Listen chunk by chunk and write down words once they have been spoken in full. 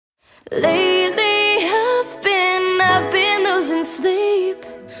Lately I've been losing sleep,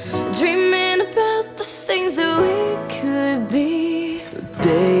 dreaming about the things that we could be.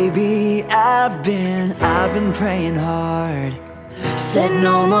 Baby, I've been praying hard. Said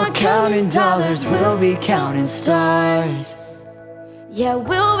no more counting dollars, we'll be counting stars. Yeah,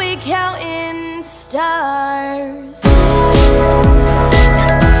 we'll be counting stars.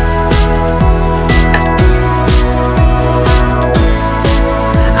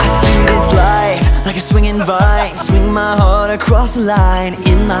 Like a swinging vine, swing my heart across the line.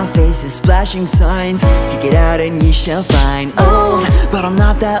 In my face is flashing signs, seek it out and ye shall find. Old, but I'm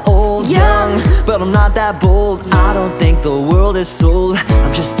not that old. Young, but I'm not that bold. I don't think the world is sold,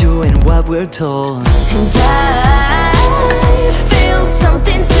 I'm just doing what we're told. And I feel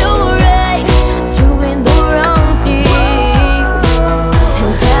something so right, doing the wrong thing.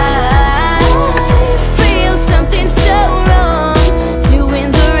 And I feel something so wrong,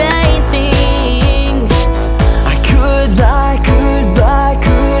 doing the right thing.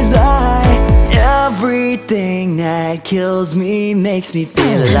 Everything that kills me makes me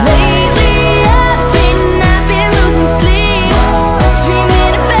feel alive. Lately I've been losing sleep,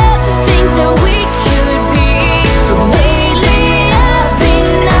 dreaming about the things that we could be. Lately I've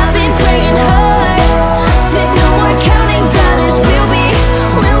been praying hard. Said no more counting dollars, we'll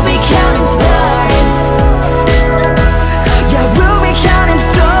be counting stars. Yeah, we'll be counting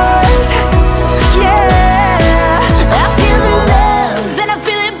stars. Yeah, I feel the love and I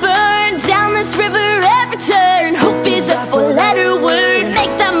feel it burn down this river. Hope is a four-letter word,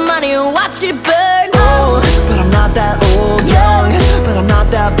 make that money and watch it burn. Old, but I'm not that old. Young, but I'm not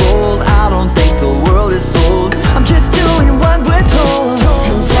that bold. I don't think the world is sold, I'm just doing what we're told.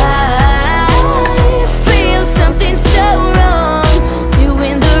 And I feel something so wrong,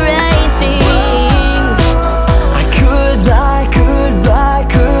 doing the right thing. I could lie.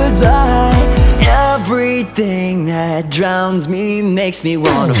 Everything that drowns me makes me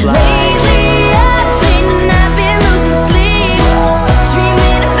wanna fly. Lately I've been losing sleep,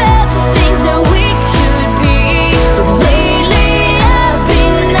 dreaming about the things that we could be. Lately I've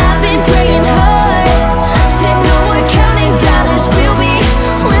been praying hard. Said no more counting dollars, we'll be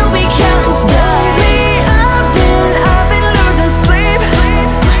counting stars. I've been losing sleep,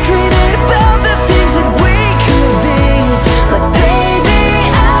 dreaming about the things that we could be. But baby,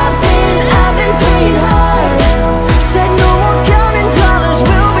 I've been praying hard. Said no more counting dollars,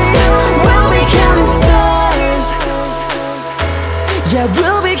 we'll be counting stars. Yeah,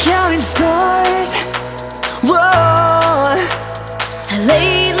 we'll be counting stars. Whoa.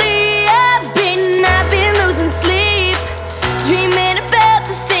 Lately I've been losing sleep, dreaming about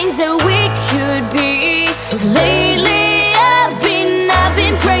the things that we could be. Lately I've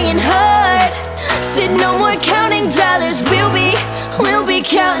been praying hard. Said no more counting dollars, we'll be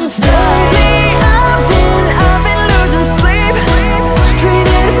counting stars.